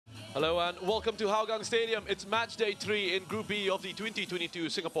Hello and welcome to Hougang Stadium. It's match day 3 in Group B of the 2022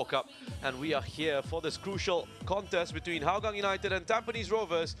 Singapore Cup. And we are here for this crucial contest between Hougang United and Tampines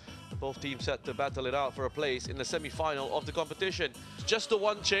Rovers. Both teams set to battle it out for a place in the semi-final of the competition. Just the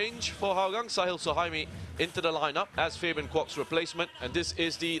one change for Hougang, Sahil Suhaimi into the lineup as Fabian Kwok's replacement. And this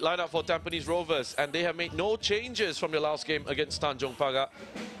is the lineup for Tampines Rovers. And they have made no changes from their last game against Tanjong Pagar.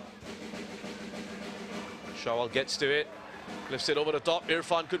 Shawal gets to it. Lifts it over the top.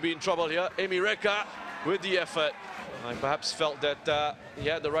 Irfan could be in trouble here. Amy Reka with the effort. I perhaps felt that he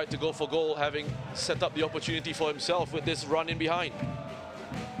had the right to go for goal, having set up the opportunity for himself with this run in behind.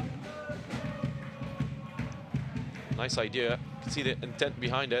 Nice idea. You can see the intent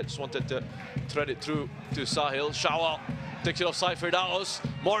behind it. Just wanted to thread it through to Sahil. Shawal takes it offside for Daos.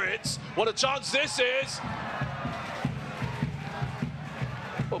 Moritz, what a chance this is!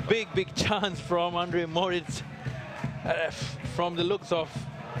 A big chance from Andre Moritz. From the looks of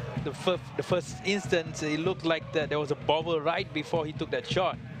the first instance, it looked like that there was a bobble right before he took that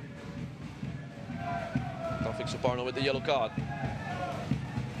shot. Taufik Suparno with the yellow card.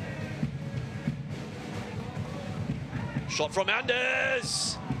 Shot from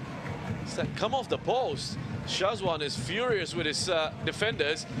Anders! It's that come off the post. Shazwan is furious with his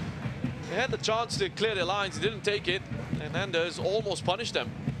defenders. They had the chance to clear the lines, he didn't take it, and Anders almost punished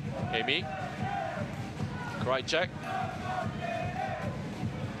them. Amy. Krajcek.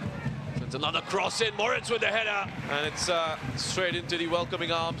 It's another cross in, Moritz with the header. And it's straight into the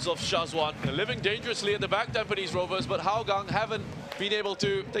welcoming arms of Shazwan. They're living dangerously at the back, Tampines Rovers, but Hougang haven't been able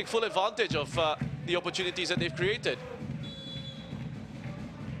to take full advantage of the opportunities that they've created.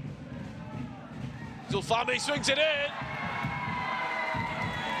 Zulfami swings it in.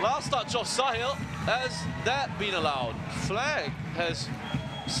 Last touch of Sahil. Has that been allowed? Flag has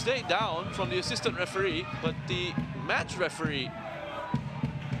stayed down from the assistant referee, but the match referee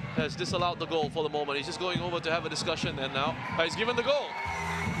has disallowed the goal for the moment. He's just going over to have a discussion, and now he's given the goal.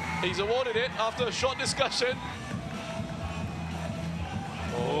 He's awarded it after a short discussion.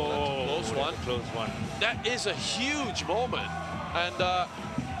 Oh, that's a close one. That is a huge moment, and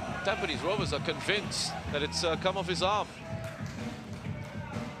Tampines Rovers are convinced that it's come off his arm.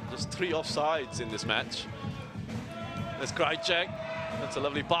 Just 3 offsides in this match. That's Krajcek. That's a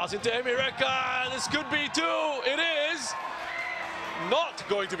lovely pass into Amy Reka. This could be 2. It is not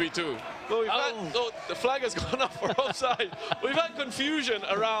going to be 2. Well, the flag has gone up for offside. We've had confusion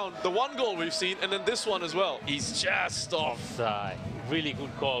around the one goal we've seen and then this one as well. He's just Offside. Really good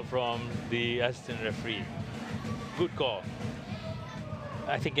call from the assistant referee. Good call.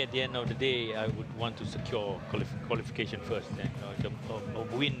 I think at the end of the day, I would want to secure qualification first. And,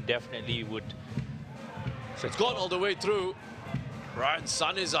 a win definitely would. It's gone all the way through. Ryan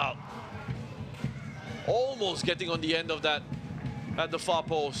Sun is out. Almost getting on the end of that at the far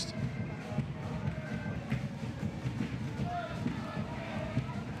post.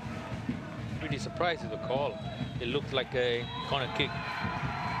 Pretty surprised with the call. It looked like a corner kick.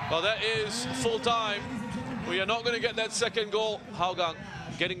 Well, that is full time. We are not going to get that second goal. Hougang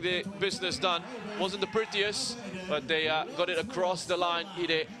getting the business done. Wasn't the prettiest, but they got it across the line,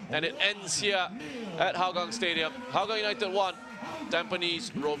 and it ends here at Hougang Stadium. Hougang United 1,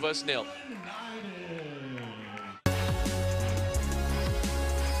 Tampines Rovers 0.